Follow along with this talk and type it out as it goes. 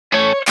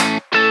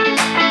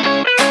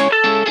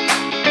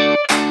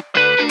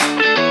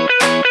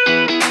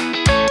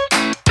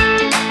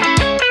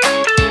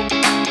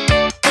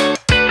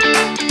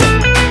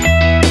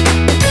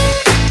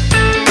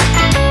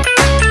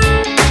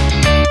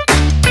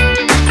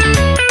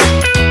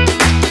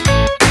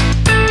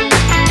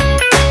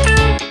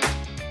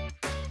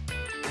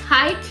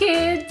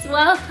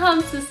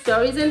welcome to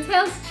Stories and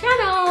Tales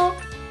channel.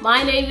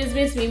 My name is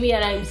Miss Mimi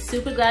and I'm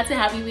super glad to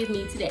have you with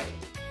me today.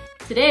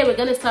 Today we're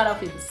going to start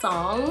off with a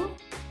song,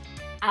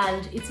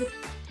 and it's a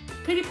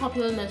pretty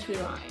popular nursery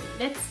rhyme.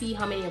 Let's see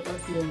how many of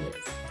us know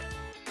this.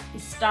 It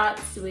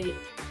starts with,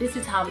 this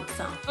is how it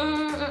sounds.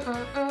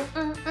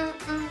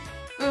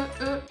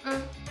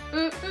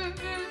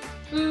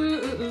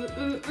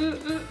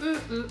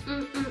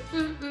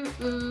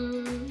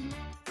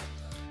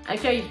 I'm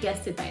sure you've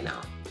guessed it by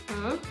now.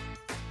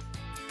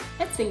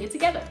 Let's sing it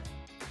together.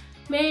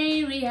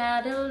 Mary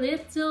had a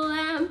little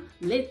lamb,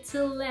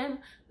 little lamb,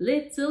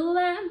 little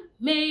lamb.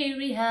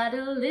 Mary had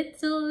a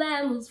little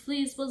lamb whose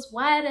fleece was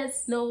white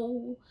as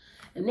snow.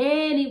 And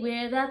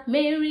anywhere that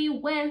Mary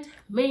went,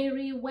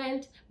 Mary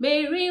went,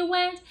 Mary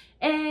went.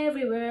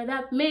 Everywhere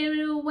that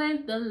Mary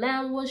went, the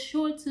lamb was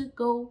sure to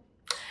go.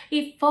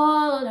 He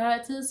followed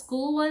her to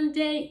school one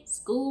day,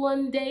 school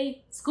one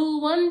day, school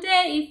one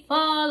day. He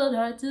followed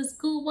her to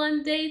school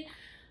one day,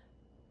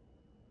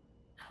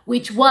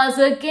 which was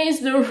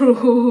against the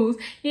rules.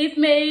 It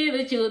made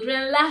the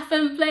children laugh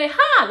and play,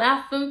 ha,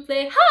 laugh and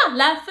play, ha,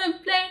 laugh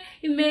and play.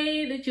 It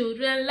made the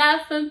children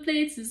laugh and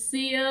play to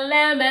see a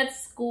lamb at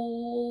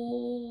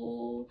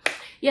school.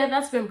 Yeah,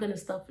 that's where I'm gonna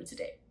stop for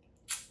today.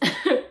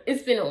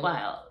 It's been a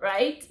while,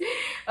 right?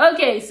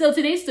 Okay, so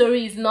today's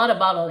story is not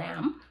about a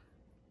lamb,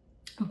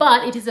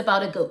 but it is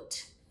about a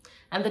goat.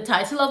 And the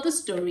title of the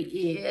story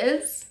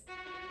is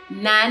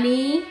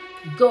Nanny,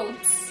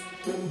 Goat's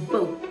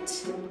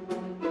Boat.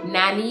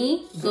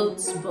 Nanny,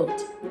 Goat's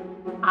Boat.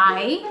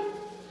 I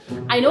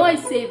know I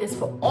say this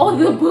for all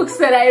the books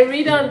that I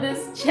read on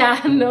this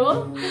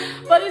channel,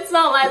 but it's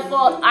not my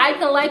fault. I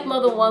can like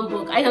more than one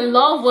book. I can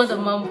love more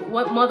than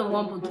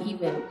one book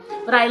even.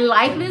 But I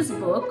like this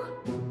book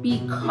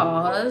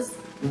because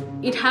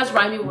it has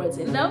rhyming words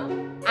in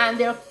them, and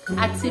there are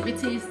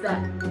activities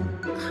that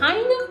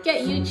kind of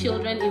get you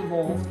children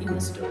involved in the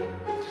story.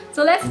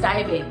 So let's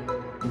dive in.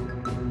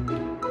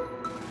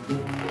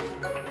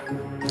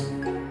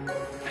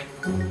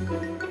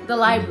 The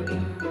library,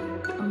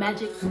 a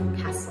magic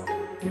castle.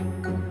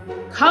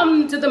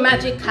 Come to the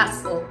magic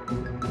castle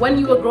when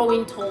you are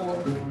growing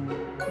tall.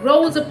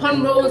 Rows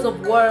upon rows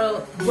of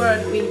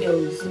word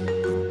windows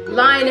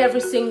line every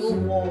single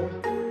wall.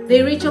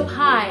 They reach up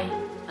high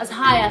as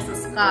the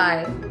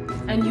sky,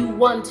 and you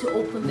want to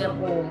open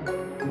them all.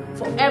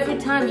 For every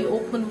time you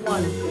open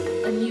one,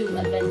 a new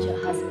adventure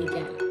has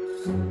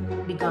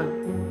begun.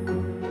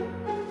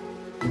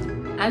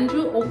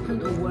 Andrew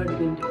opened a word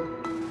window,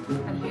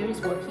 and here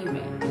is what he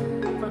read.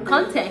 For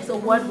context, a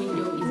word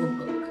window is a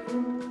book.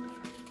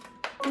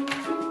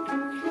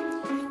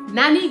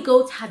 Nanny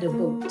Goat had a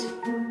boat,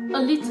 a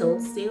little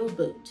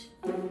sailboat.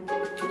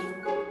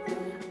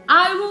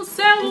 I will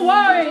sail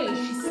away,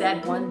 she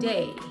said one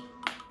day.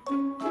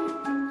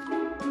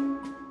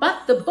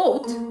 But the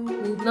boat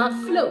would not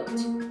float,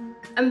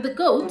 and the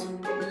goat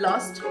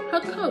lost her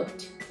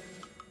coat.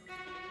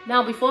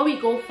 Now, before we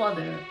go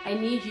further, I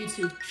need you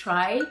to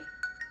try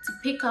to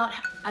pick out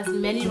as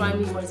many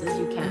rhyming words as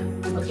you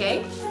can,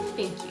 okay?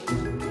 Thank you.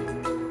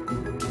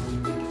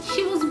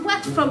 She was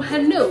wet from her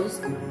nose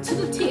to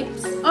the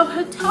tips of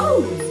her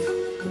toes.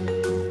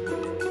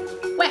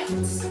 Wet.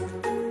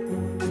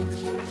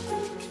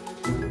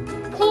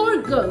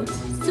 Poor goat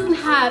soon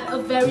had a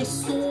very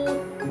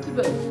sore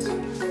throat.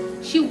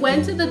 She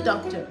went to the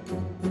doctor.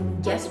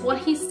 Guess what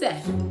he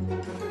said?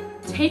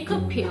 Take a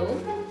pill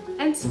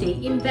and stay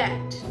in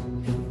bed.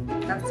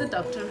 That's the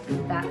doctor,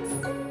 and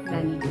that's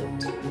Nanny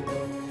Goat.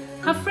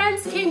 Her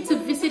friends came to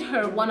visit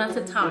her one at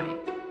a time.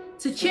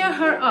 To cheer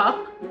her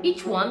up,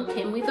 each one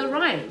came with a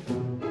rhyme,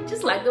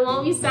 just like the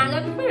one we sang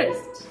at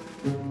first.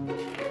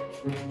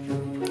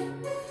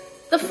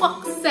 The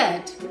fox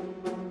said,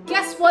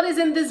 guess what is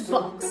in this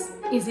box?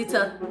 Is it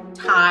a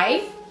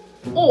tie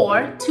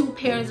or 2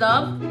 pairs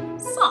of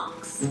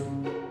socks?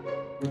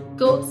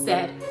 Goat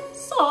said,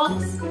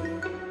 socks.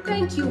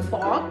 Thank you,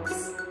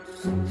 fox.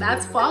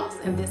 That's fox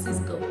and this is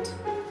goat.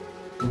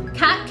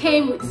 Cat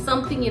came with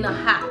something in a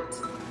hat.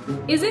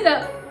 Is it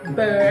a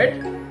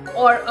bird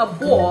or a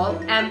ball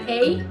and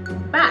a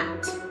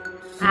bat?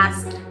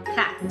 Asked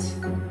cat.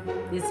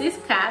 This is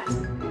cat.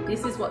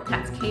 This is what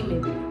cat came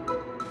in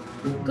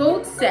with.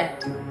 Goat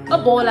said, a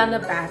ball and a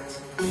bat.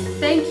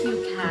 Thank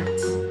you, cat.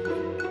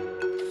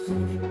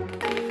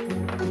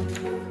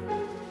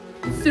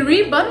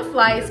 3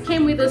 butterflies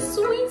came with a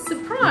sweet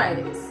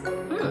surprise.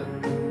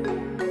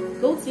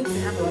 Goat seems to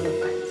have a lot of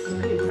friends.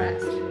 I'm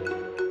impressed.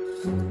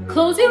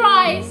 Close your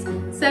eyes,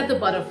 said the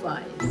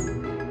butterflies.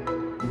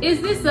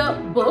 Is this a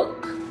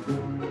book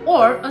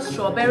or a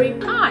strawberry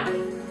pie?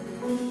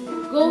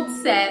 Goat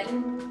said,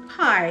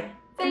 pie.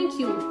 Thank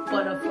you,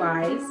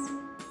 butterflies.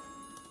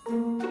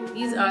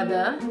 These are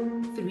the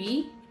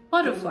 3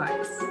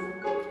 butterflies.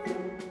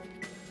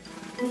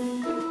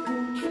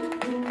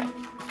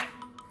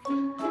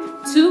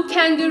 Two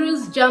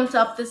kangaroos jumped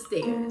up the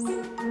stairs.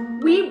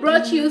 We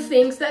brought you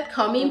things that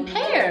come in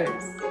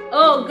pairs.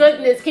 Oh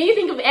goodness, can you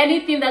think of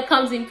anything that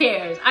comes in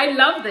pairs? I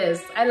love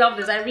this. I love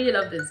this. I really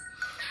love this.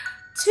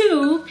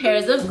 2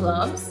 pairs of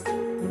gloves.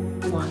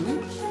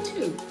 1,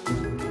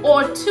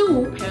 or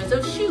 2 pairs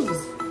of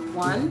shoes?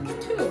 1,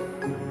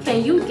 2.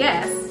 Can you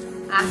guess?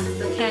 Asked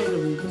the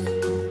kangaroos.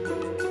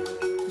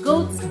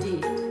 Goats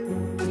did.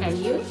 Can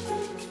you?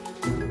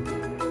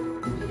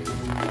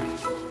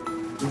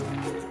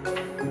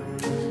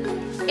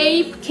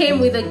 Ape came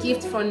with a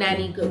gift for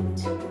Nanny Goat.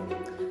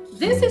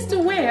 This is to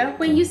wear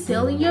when you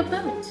sail in your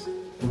boat.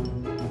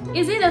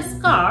 Is it a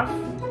scarf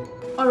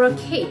or a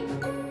cape?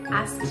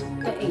 Asked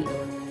the ape.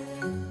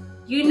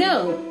 You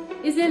know,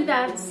 isn't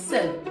that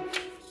so?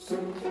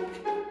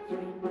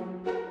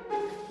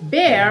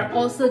 Bear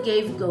also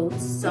gave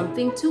goats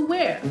something to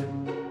wear.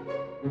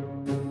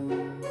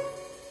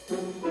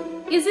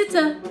 Is it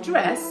a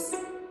dress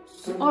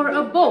or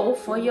a bow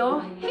for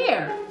your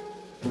hair?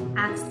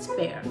 Asked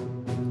Bear.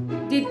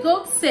 Did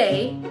goat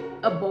say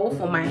a bow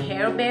for my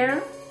hair,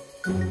 Bear?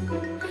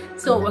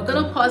 So we're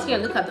gonna pause here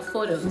and look at the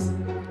photos.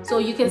 So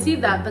you can see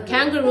that the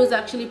kangaroos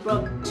actually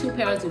brought 2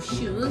 pairs of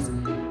shoes.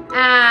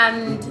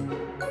 And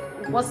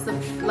what's the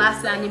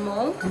last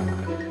animal?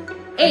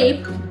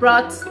 Ape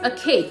brought a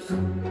cape,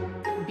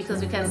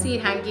 because we can see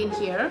it hanging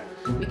here.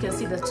 We can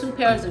see the 2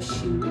 pairs of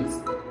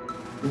shoes,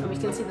 and we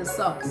can see the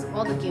socks,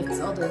 all the gifts,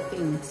 all the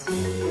things.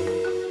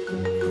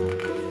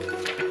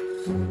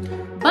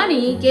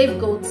 Bunny gave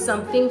goat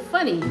something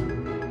funny.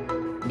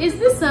 Is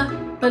this a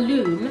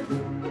balloon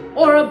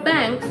or a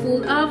bank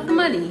full of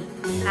money?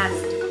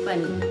 Asked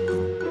Bunny.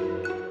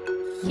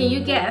 Can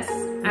you guess?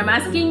 I'm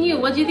asking you,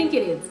 what do you think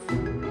it is?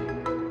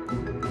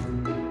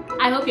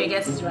 I hope your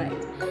guess is right.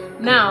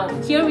 Now,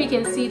 here we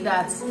can see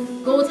that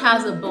goat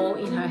has a bow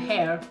in her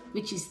hair,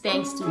 which is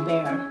thanks to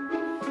Bear.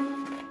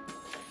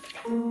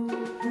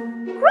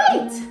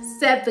 Great,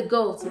 said the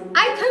goat.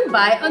 I can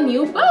buy a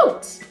new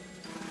boat.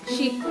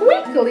 She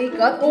quickly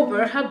got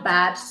over her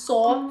bad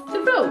sore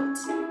throat.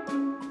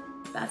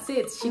 That's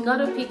it, she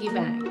got a piggy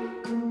bank.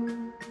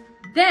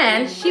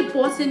 Then she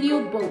bought a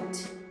new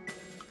boat,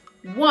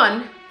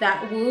 one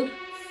that would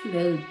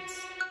float.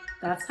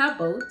 That's her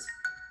boat,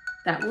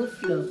 that would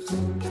float.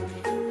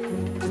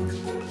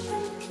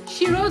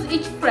 She wrote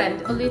each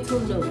friend a little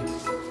note.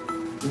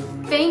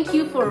 Thank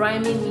you for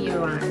rhyming me a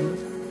rhyme.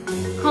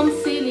 Come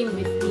sailing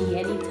with me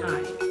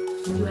anytime.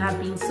 You have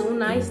been so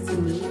nice to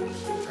me.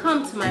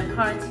 Come to my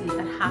party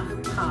at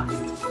 3:30.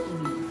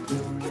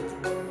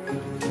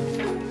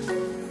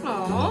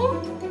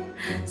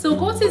 Aww. So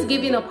Goat is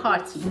giving a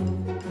party.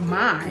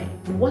 My,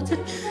 what a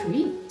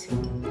treat.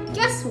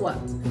 Guess what?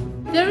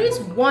 There is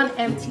one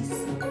empty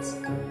seat.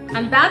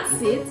 And that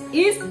seat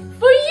is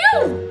for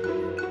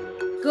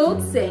you.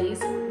 Goat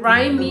says,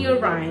 rhyme me a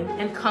rhyme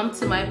and come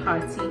to my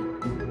party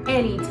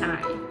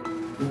anytime.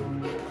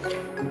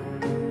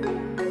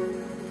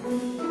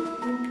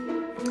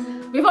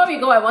 Before we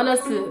go, I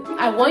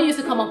want you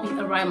to come up with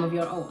a rhyme of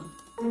your own,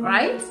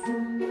 right?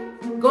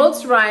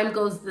 Goat's rhyme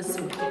goes this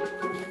way.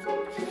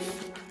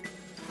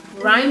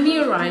 Rhyme me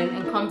a rhyme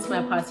and come to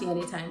my party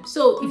anytime.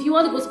 So if you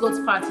want to go to Goat's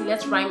party,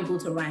 let's rhyme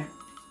Goat a rhyme.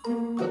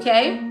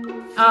 Okay?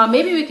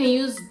 Maybe we can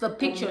use the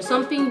picture,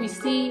 something we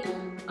see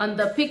on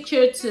the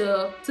picture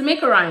to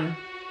make a rhyme.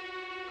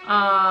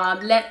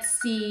 Let's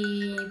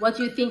see, what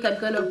do you think I'm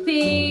gonna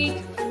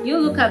pick? You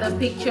look at the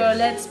picture,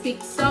 let's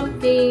pick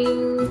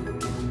something.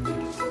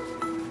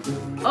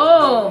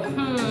 Oh,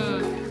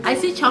 I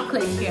see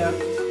chocolate here.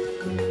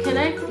 Can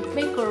I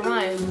make a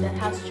rhyme that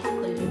has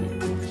chocolate in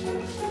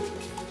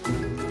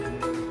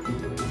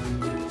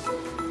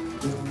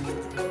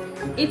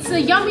it? It's a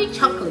yummy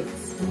chocolate.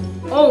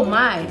 Oh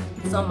my,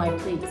 it's on my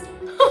plate.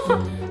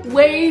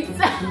 Wait,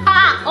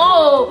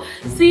 oh,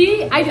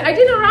 see, I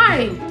did a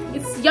rhyme.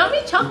 It's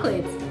yummy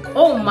chocolate.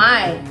 Oh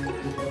my,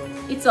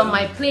 it's on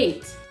my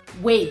plate.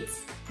 Wait,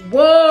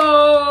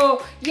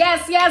 whoa,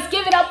 yes,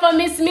 give it up for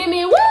Miss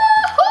Mimi. Woo!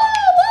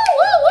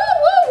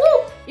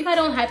 If I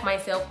don't hype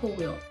myself, who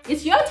will?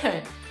 It's your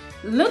turn.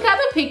 Look at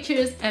the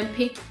pictures and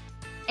pick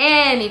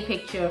any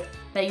picture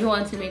that you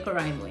want to make a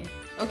rhyme with.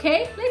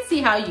 Okay? Let's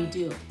see how you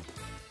do.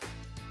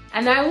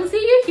 And I will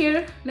see you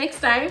here next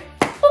time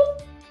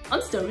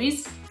on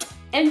Stories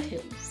and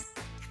Tales.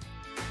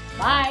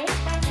 Bye.